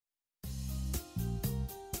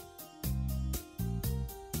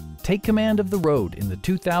Take command of the road in the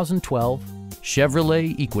 2012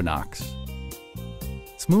 Chevrolet Equinox.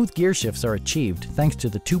 Smooth gear shifts are achieved thanks to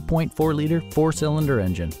the 2.4-liter four-cylinder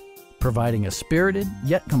engine, providing a spirited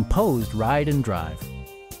yet composed ride and drive.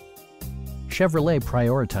 Chevrolet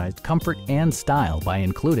prioritized comfort and style by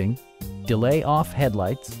including delay-off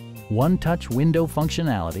headlights, one-touch window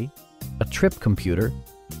functionality, a trip computer,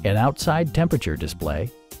 an outside temperature display,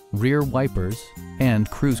 rear wipers, and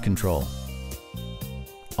cruise control.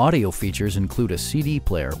 Audio features include a CD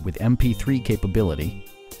player with MP3 capability,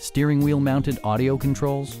 steering wheel mounted audio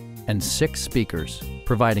controls, and 6 speakers,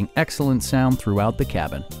 providing excellent sound throughout the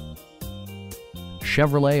cabin.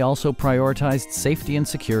 Chevrolet also prioritized safety and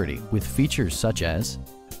security with features such as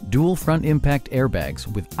dual front impact airbags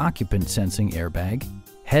with occupant sensing airbag,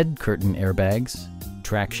 head curtain airbags,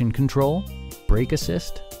 traction control, brake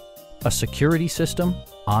assist, a security system,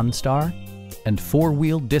 OnStar, and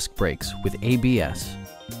 4-wheel disc brakes with ABS.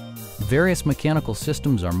 Various mechanical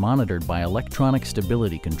systems are monitored by electronic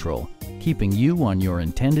stability control, keeping you on your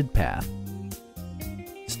intended path.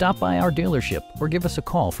 Stop by our dealership or give us a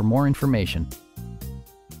call for more information.